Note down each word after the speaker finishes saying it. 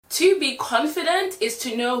To be confident is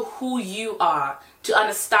to know who you are, to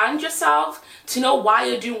understand yourself, to know why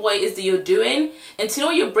you're doing what it is that you're doing, and to know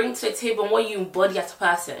what you bring to the table and what you embody as a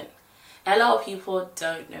person. A lot of people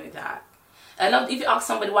don't know that. If you ask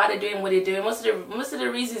somebody why they're doing what they're doing, most of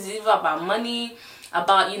the reasons is either about money,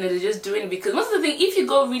 about, they're just doing it because most of the thing, if you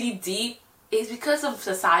go really deep, it's because of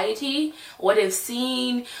society, what they've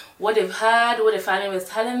seen, what they've heard, what their family was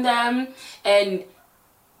telling them. And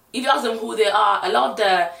if you ask them who they are, a lot of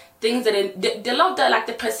the things that they love,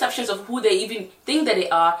 the perceptions of who they even think that they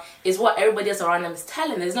are is what everybody else around them is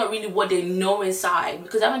telling them. It's not really what they know inside,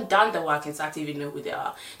 because they haven't done the work inside to even know who they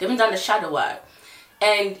are. They haven't done the shadow work.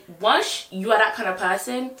 And once you are that kind of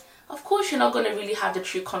person, of course you're not going to really have the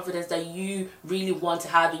true confidence that you really want to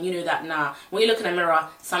have, and you know that now when you look in the mirror,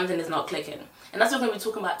 something is not clicking. And that's what we're going to be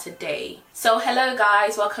talking about today. So hello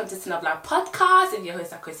guys, welcome to Tina Black Podcast. I'm your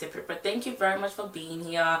host, Akosia Pripra. Thank you very much for being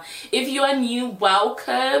here. If you are new,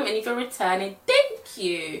 welcome. And if you're returning, thank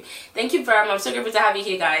you. Thank you very much. I'm so grateful to have you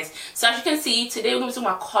here, guys. So as you can see, today we're going to be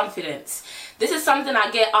talking about confidence. This is something I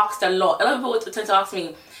get asked a lot. A lot of people tend to ask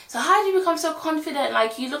me, so how do you become so confident?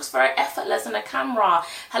 Like, you look very effortless on the camera.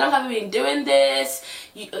 How long have you been doing this?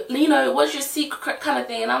 You know, what's your secret kind of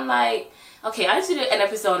thing? And I'm like, okay, I need to do an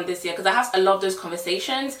episode on this year because I have a lot of those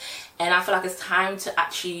conversations, and I feel like it's time to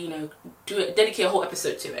actually, dedicate a whole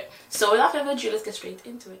episode to it. So without further ado, let's get straight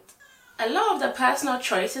into it. A lot of the personal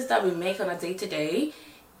choices that we make on a day-to-day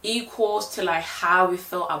equals to like how we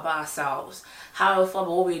feel about ourselves, how we feel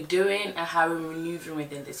about what we're doing, and how we're maneuvering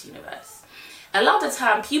within this universe. A lot of the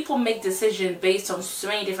time, people make decisions based on so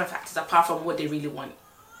many different factors apart from what they really want.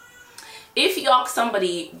 If you ask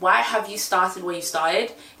somebody, why have you started where you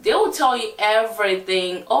started? They will tell you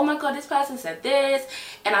everything. Oh my God, this person said this,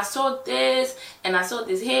 and I saw this, and I saw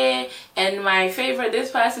this here, and my favorite,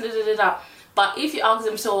 this person, da da da da. But if you ask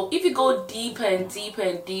them, so if you go deeper and deeper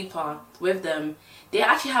and deeper with them, they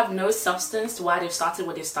actually have no substance to why they've started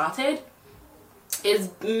what they've started.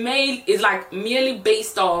 It's like merely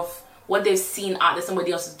based off what they've seen out that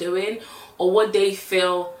somebody else is doing, or what they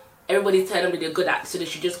feel everybody's telling them that they're good at, so they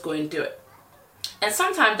should just go and do it. And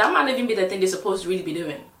sometimes that might not even be the thing they're supposed to really be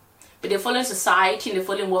doing, but they're following society and they're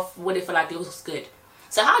following what they feel like looks good.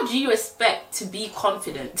 So how do you expect to be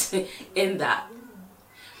confident in that?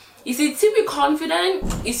 You see, to be confident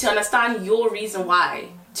is to understand your reason why,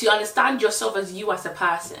 to understand yourself as you as a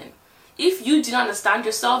person. If you do not understand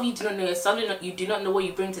yourself, you do not know yourself, you do not know what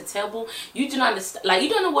you bring to the table, you do not understand, you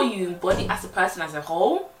don't know what you embody as a person as a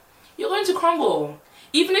whole, you're going to crumble.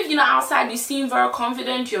 Even if outside you seem very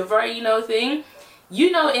confident, you're very thing,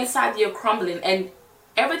 inside you're crumbling, and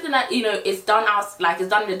everything that is done out, it's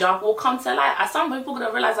done in the dark, will come to light. As some people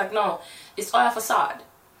gonna realize, no, it's all a facade.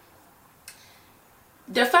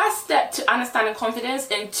 The first step to understanding confidence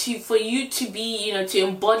and for you to be, to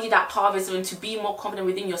embody that part of yourself and to be more confident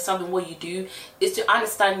within yourself and what you do, is to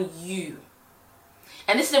understand you.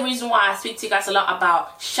 And this is the reason why I speak to you guys a lot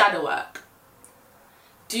about shadow work.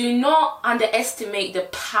 Do not underestimate the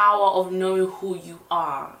power of knowing who you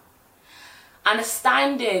are.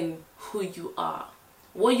 Understanding who you are.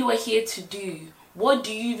 What you are here to do. What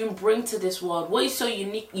do you even bring to this world? What is so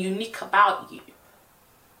unique about you?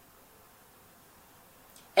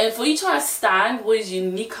 And for you to understand what is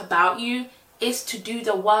unique about you is to do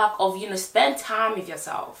the work of, spend time with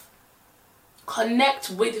yourself.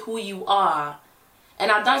 Connect with who you are. And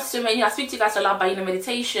I've done so many, I speak to you guys a lot about,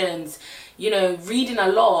 meditations, reading a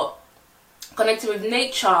lot, connecting with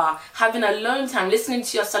nature, having alone time, listening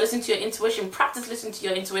to yourself, listening to your intuition, practice listening to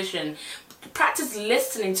your intuition. Practice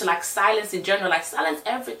listening to silence in general, silence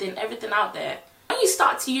everything out there. When you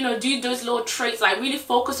start to, do those little traits, really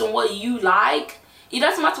focus on what you like. It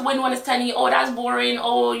doesn't matter when anyone is telling you, oh, that's boring,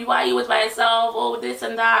 oh, why are you with by yourself, oh, this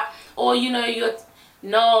and that, or,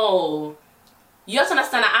 no. You have to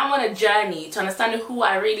understand that I'm on a journey to understanding who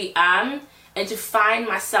I really am and to find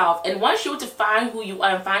myself. And once you're to find who you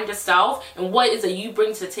are and find yourself and what it is that you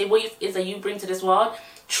bring to the table, what it is that you bring to this world,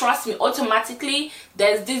 trust me, automatically,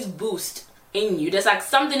 there's this boost in you. There's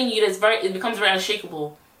something in you it becomes very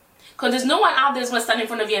unshakable. Because there's no one out there that's going to stand in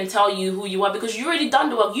front of you and tell you who you are, because you already done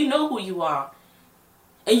the work. You know who you are.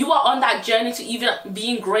 And you are on that journey to even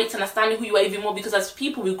being great, understanding who you are even more, because as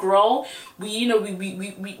people we grow, we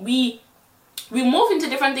move into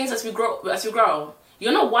different things as we grow.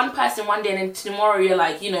 You're not one person one day and then tomorrow you're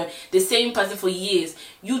the same person for years.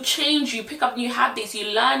 You change, you pick up new habits,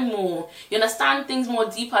 you learn more, you understand things more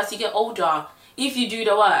deeper as you get older, if you do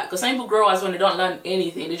the work. Because some people grow as when they don't learn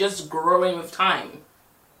anything, they're just growing with time.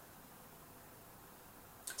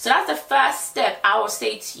 So that's the first step I would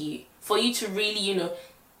say to you, for you to really,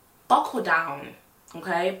 buckle down,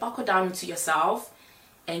 okay? Buckle down to yourself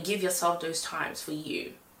and give yourself those times for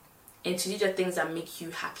you, and to do the things that make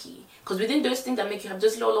you happy. Because within those things that make you happy,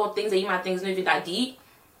 those little things that you might think is not even that deep,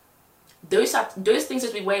 those things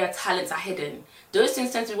is where your talents are hidden. Those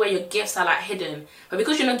things tend to be where your gifts are like hidden. But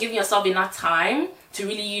because you're not giving yourself enough time to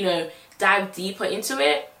really, you know, dive deeper into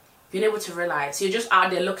it, you're able to realize. So you're just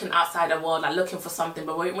out there looking outside the world, like looking for something.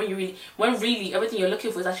 But when really everything you're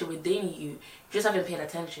looking for is actually within you, you just haven't paid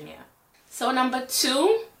attention yet. So number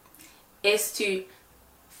 2 is to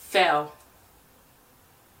fail.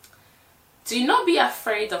 Do not be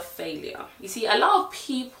afraid of failure. You see, a lot of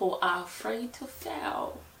people are afraid to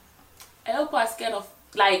fail. A lot of people are scared of,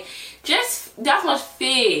 like, just that much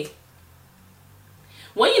fear.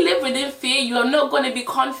 When you live within fear, you are not going to be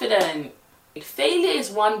confident. Failure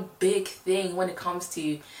is one big thing when it comes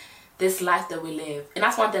to this life that we live. And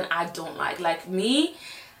that's one thing I don't like. Like me,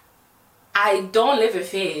 I don't live in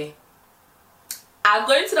fear. I'm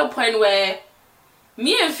going to the point where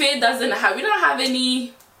me and fear we don't have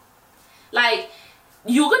any, like,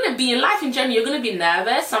 you're going to be in life in general, you're going to be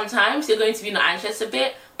nervous sometimes, you're going to be anxious a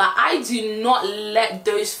bit, but I do not let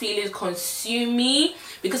those feelings consume me,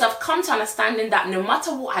 because I've come to understanding that no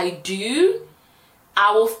matter what I do,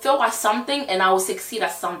 I will fail at something and I will succeed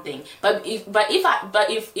at something. But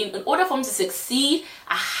if in order for me to succeed,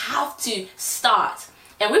 I have to start.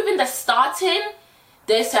 And within the starting,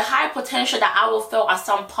 there's a high potential that I will fail at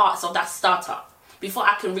some parts of that startup before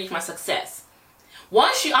I can reach my success.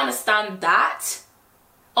 Once you understand that,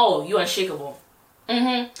 oh, you're unshakable.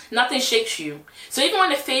 Nothing shakes you. So even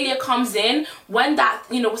when the failure comes in, when that,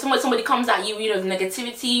 you know, somebody comes at you, you know,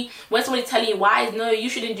 negativity, when somebody telling you why, no, you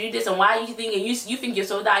shouldn't do this, and why you think, and you think you're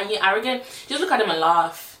so that and you're arrogant, just look at them and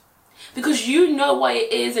laugh. Because you know what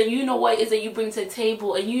it is, and you know what it is that you bring to the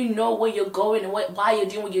table, and you know where you're going and why you're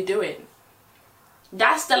doing what you're doing.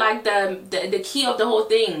 That's the key of the whole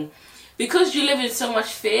thing. Because you live in so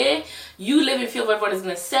much fear, you live in fear of what everyone is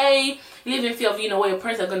going to say, you live in fear of, you know, what your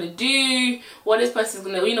parents are going to do, what this person is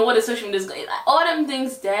going to, you know, what the social media is going to, like, all them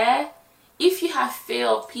things there. If you have fear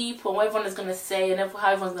of people, what everyone is going to say, and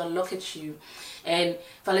how everyone's going to look at you, and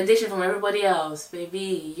validation from everybody else,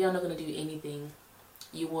 baby, you're not going to do anything.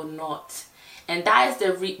 You will not. And that is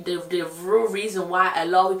the real reason why a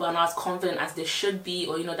lot of people are not as confident as they should be,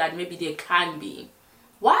 or, you know, that maybe they can be.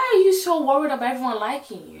 Why are you so worried about everyone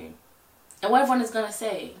liking you? And what everyone is going to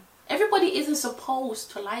say? Everybody isn't supposed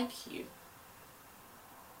to like you.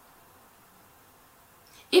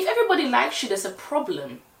 If everybody likes you, there's a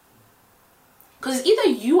problem. Because either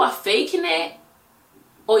you are faking it,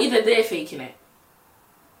 or either they're faking it.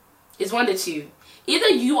 It's one of the two. Either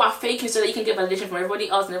you are faking so that you can get validation from everybody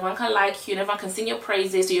else, and everyone can like you, and everyone can sing your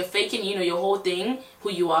praises, so you're faking, you know, your whole thing,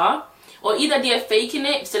 who you are. Or either they're faking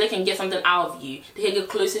it so they can get something out of you. They can get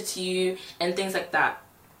closer to you, and things like that.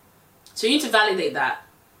 So you need to validate that.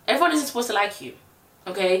 Everyone isn't supposed to like you,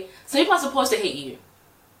 okay? Some people are supposed to hate you.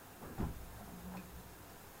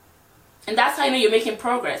 And that's how you know you're making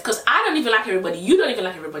progress. Because I don't even like everybody. You don't even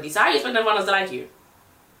like everybody. So how do you expect everyone else to like you?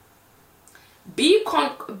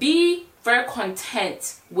 Be very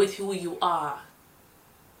content with who you are.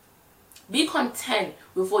 Be content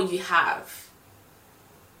with what you have.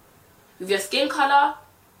 With your skin color,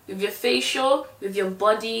 with your facial, with your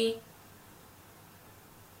body,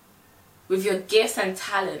 with your gifts and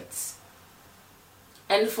talents.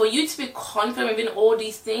 And for you to be confident in all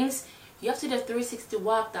these things, you have to do the 360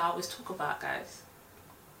 work that I always talk about, guys.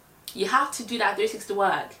 You have to do that 360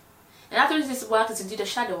 work. And that 360 work is to do the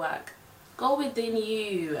shadow work. Go within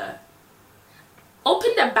you.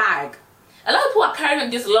 Open the bag. A lot of people are carrying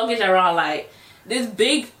this luggage around, like this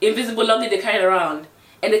big invisible luggage they carry around.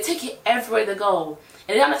 And they take it everywhere they go.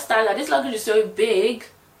 And they understand that this luggage is so big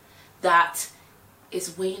that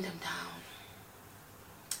it's weighing them down.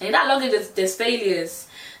 And in that luggage, there's failures,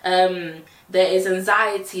 there is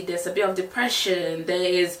anxiety, there's a bit of depression, there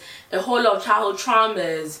is a whole lot of childhood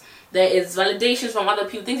traumas, there is validations from other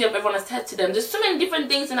people, things that everyone has said to them. There's so many different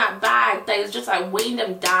things in that bag that is just like weighing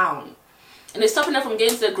them down. And it's stopping them from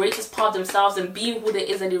getting to the greatest part of themselves and being who they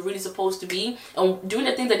is that they're really supposed to be, and doing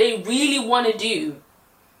the things that they really want to do.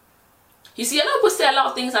 You see, a lot of people say a lot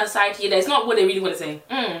of things outside here that it's not what they really want to say.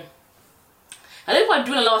 A lot of people are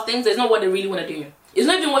doing a lot of things that's not what they really want to do. It's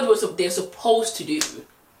not even what they're supposed to do.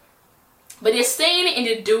 But they're saying it and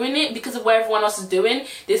they're doing it because of what everyone else is doing.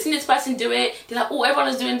 They've seen this person do it. They're like, oh, everyone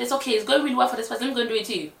is doing this. Okay, it's going really well for this person. I'm going to do it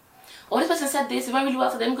too. Or this person said this. It went really well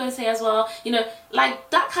for them. I'm going to say as well. You know, like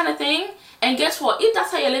that kind of thing. And guess what? If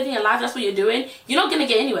that's how you're living your life, that's what you're doing, you're not going to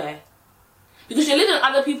get anywhere. Because you're living in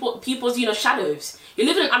other people's, you know, shadows. You're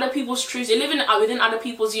living in other people's truths. You're living within other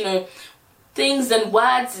people's, you know, things and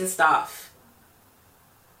words and stuff.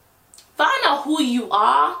 Find out who you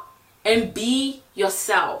are and be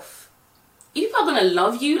yourself. If people are going to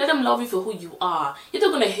love you, let them love you for who you are. If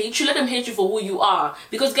they're going to hate you, let them hate you for who you are.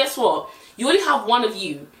 Because guess what? You only have one of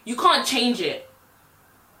you. You can't change it.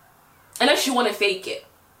 Unless you want to fake it.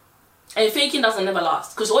 And faking doesn't never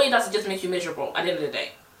last. Because all it does is just make you miserable at the end of the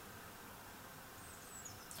day.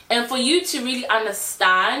 And for you to really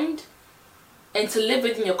understand and to live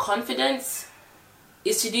within your confidence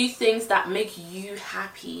is to do things that make you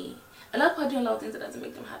happy. A lot of people are doing a lot of things that doesn't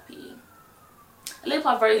make them happy. A lot of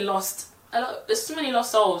people are very lost. There's too many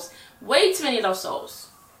lost souls. Way too many lost souls.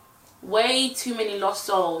 Way too many lost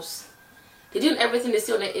souls. They're doing everything they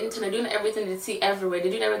see on the internet, doing everything they see everywhere.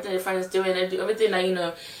 They're doing everything their friends doing. They do everything that, you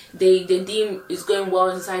know, they deem is going well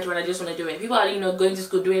in society when they just want to do it. People are, you know, going to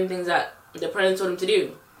school doing things that their parents told them to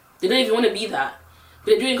do. They don't even want to be that. But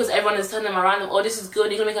they're doing it because everyone is telling them around them, oh, this is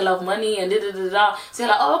good, you're going to make a lot of money, and da-da-da-da. So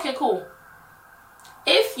you're like, oh, okay, cool.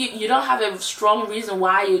 If you don't have a strong reason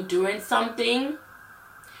why you're doing something,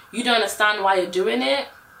 you don't understand why you're doing it.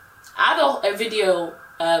 I have a video,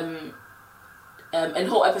 and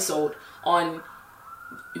whole episode on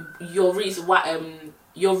your reasons why,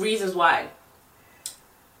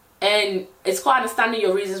 and it's called understanding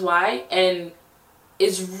your reasons why, and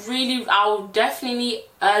it's really, I'll definitely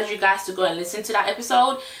urge you guys to go and listen to that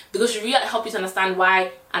episode, because it really help you to understand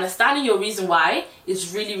why. Understanding your reason why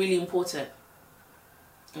is really, really important.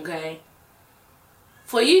 Okay,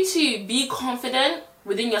 for you to be confident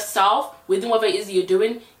within yourself, within whatever it is you're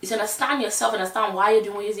doing, is to understand yourself and understand why you're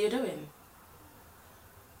doing what it is you're doing.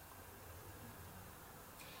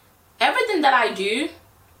 Everything that I do,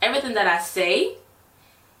 everything that I say,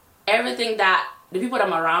 everything that the people that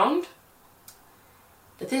I'm around,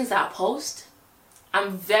 the things that I post,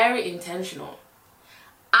 I'm very intentional.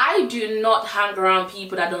 I do not hang around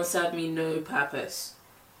people that don't serve me no purpose.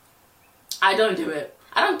 I don't do it.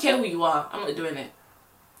 I don't care who you are. I'm not doing it.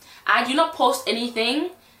 I do not post anything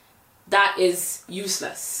that is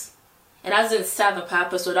useless. It doesn't serve a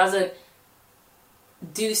purpose or doesn't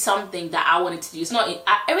do something that I wanted to do. It's not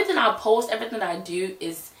everything I post, everything that I do,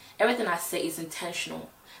 is everything I say is intentional.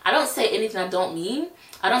 I don't say anything I don't mean.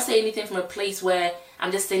 I don't say anything from a place where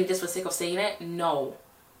I'm just saying just for the sake of saying it. No.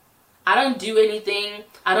 I don't do anything.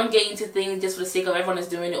 I don't get into things just for the sake of everyone is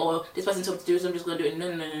doing it, or this person told me to do it, so I'm just going to do it. No.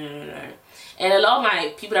 And a lot of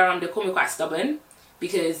my people around, they call me quite stubborn,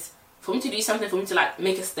 because for me to do something, for me to like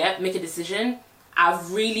make a step, make a decision, I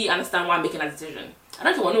really understand why I'm making that decision. I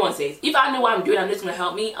don't care what no one says. If I know what I'm doing, I know it's going to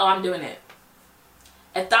help me, oh, I'm doing it.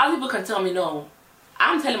 1,000 people can tell me no.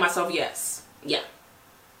 I'm telling myself yes. Yeah.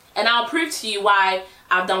 And I'll prove to you why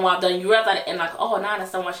I've done what I've done. You realize at the end, like, oh, now I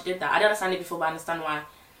understand why she did that. I didn't understand it before, but I understand why.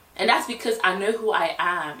 And that's because I know who I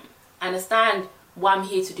am. I understand what I'm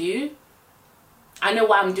here to do. I know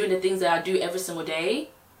why I'm doing the things that I do every single day.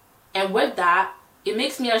 And with that, it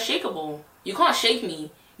makes me unshakable. You can't shake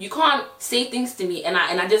me. You can't say things to me and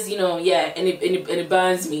I just, you know, yeah, and it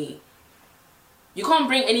burns me. You can't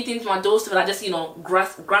bring anything to my doorstep and I just, you know,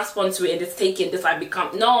 grasp onto it and just take it, just like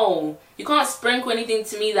become, no. You can't sprinkle anything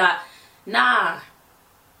to me that, nah.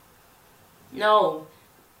 No.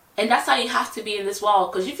 And that's how you have to be in this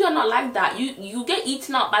world. Because if you're not like that, you get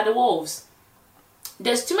eaten up by the wolves.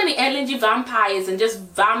 There's too many energy vampires and just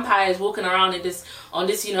vampires walking around in this, on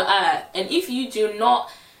this, you know, earth. And if you're not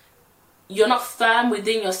firm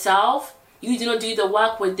within yourself, you do not do the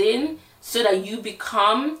work within so that you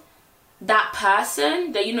become that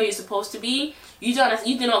person that you know you're supposed to be. You do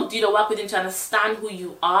not do the work within to understand who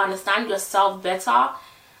you are, understand yourself better,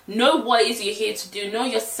 know what it is you're here to do, know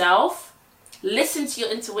yourself, listen to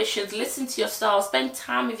your intuitions, listen to yourself, spend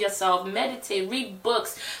time with yourself, meditate, read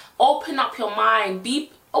books, open up your mind,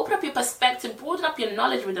 open up your perspective, broaden up your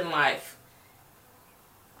knowledge within life.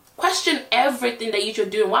 Question everything that you're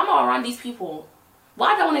doing. Why am I around these people?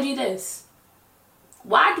 Why do I want to do this?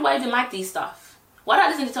 Why do I even like these stuff? Why do I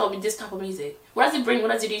listen to this type of music? What does it bring?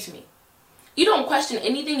 What does it do to me? You don't question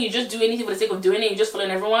anything. You just do anything for the sake of doing it. You're just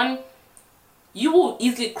following everyone. You will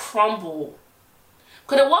easily crumble.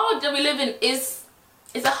 Because the world that we live in is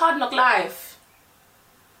a hard knock life.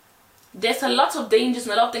 There's a lot of dangers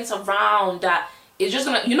and a lot of things around that it's just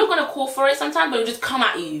you're not gonna call for it sometimes, but it'll just come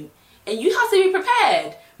at you. And you have to be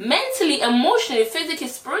prepared. Mentally, emotionally, physically,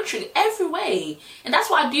 spiritually, every way. And that's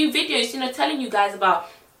why I do videos, you know, telling you guys about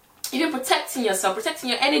even protecting yourself, protecting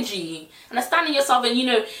your energy, understanding yourself, and, you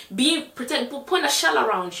know, putting a shell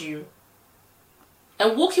around you.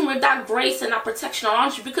 And walking with that grace and that protection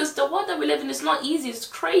around you, because the world that we live in is not easy, it's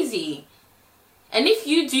crazy. And if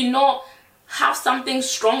you do not have something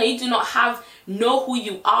strong, and you do not know who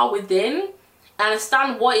you are within,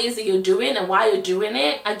 understand what it is that you're doing and why you're doing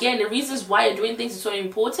it. Again, the reasons why you're doing things is so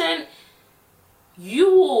important.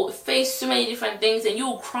 you will face so many different things and you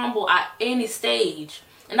will crumble at any stage.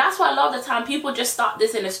 And that's why a lot of the time people just start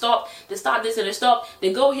this and they stop, they start this and they stop,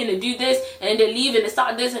 they go here and they do this and then they leave and they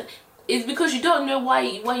start this. And it's because you don't know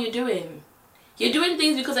what you're doing. You're doing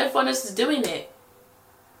things because everyone else is doing it.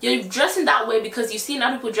 You're dressing that way because you've seen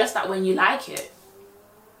other people dress that way and you like it.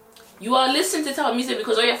 You are listening to type of music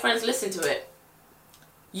because all your friends listen to it.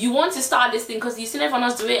 You want to start this thing because you've seen everyone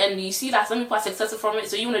else do it and you see that some people are successful from it,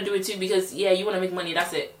 so you want to do it too because, yeah, you want to make money,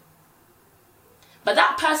 that's it. But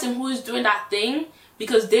that person who is doing that thing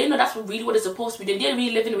because they know that's really what it's supposed to be doing, they're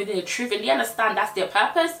really living within the truth and they understand that's their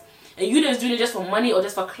purpose, and you just doing it just for money or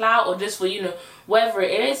just for clout or just for, you know, whatever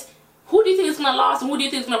it is, who do you think is going to last and who do you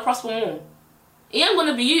think is going to prosper more? It ain't going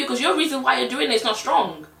to be you because your reason why you're doing it is not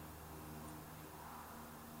strong.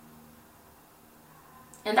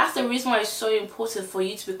 And that's the reason why it's so important for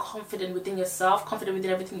you to be confident within yourself, confident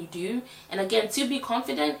within everything you do. And again, to be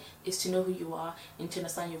confident is to know who you are and to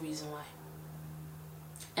understand your reason why.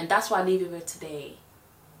 And that's why I leave you with today.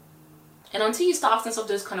 And until you start asking yourself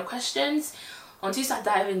those kind of questions, until you start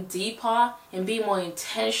diving deeper and being more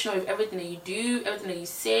intentional with everything that you do, everything that you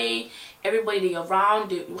say, everybody that you're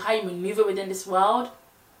around, how you maneuver within this world,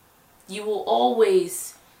 you will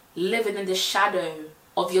always live within the shadow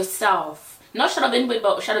of yourself. Not shadow of anybody,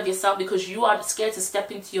 but shadow of yourself, because you are scared to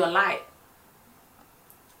step into your light.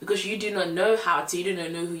 Because you do not know how to, you do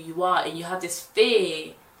not know who you are, and you have this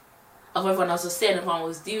fear of everyone else will say and everyone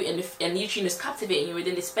will do, and you is captivating you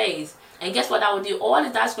within this space. And guess what that will do? All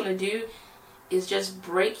that's going to do is just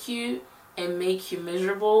break you and make you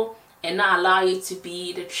miserable and not allow you to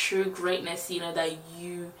be the true greatness, you know, that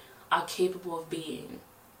you are capable of being.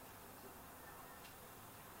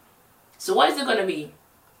 So what is it going to be?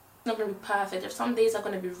 It's not going to be perfect. If some days are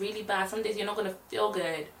going to be really bad, some days you're not going to feel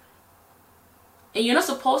good. And you're not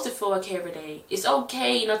supposed to feel okay every day. It's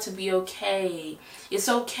okay not to be okay. It's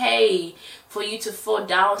okay for you to fall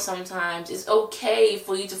down sometimes. It's okay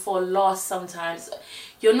for you to feel lost sometimes.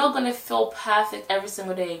 You're not going to feel perfect every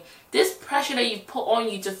single day. This pressure that you put on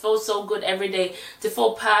you to feel so good every day, to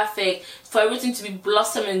feel perfect, for everything to be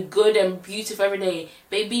blossoming good and beautiful every day,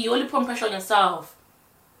 baby, you're only putting pressure on yourself.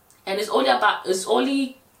 And it's only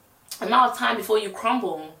a matter of time before you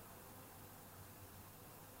crumble.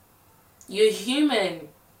 You're human.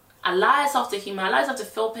 Allow yourself to human. Allow yourself to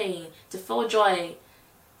feel pain, to feel joy,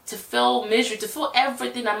 to feel misery, to feel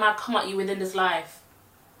everything that might come at you within this life.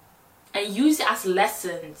 And use it as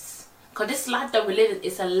lessons. Because this life that we live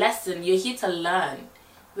is a lesson. You're here to learn.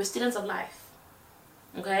 We're students of life.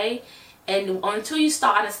 Okay? And until you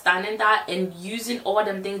start understanding that and using all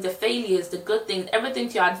them things, the failures, the good things, everything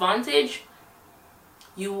to your advantage,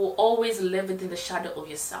 you will always live within the shadow of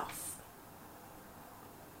yourself.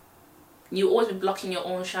 You will always be blocking your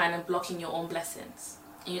own shine and blocking your own blessings.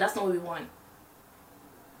 And that's not what we want.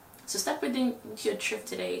 So step into your truth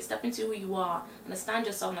today. Step into who you are. Understand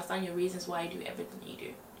yourself. Understand your reasons why you do everything you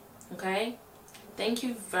do. Okay? Thank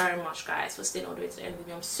you very much, guys, for staying all the way to the end of the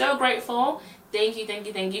video. I'm so grateful. Thank you, thank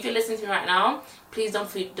you, thank you. If you're listening to me right now, please don't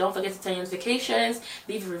forget to turn your notifications,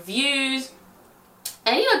 leave reviews,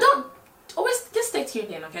 and don't always just stay tuned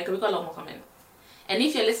in, okay? Because we've got a lot more coming. And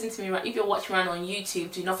if you're listening to me if you're watching right now on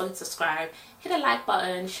YouTube, do not forget to subscribe, hit the like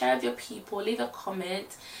button, share with your people, leave a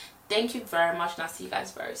comment. Thank you very much, and I'll see you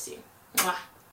guys very soon. Mwah.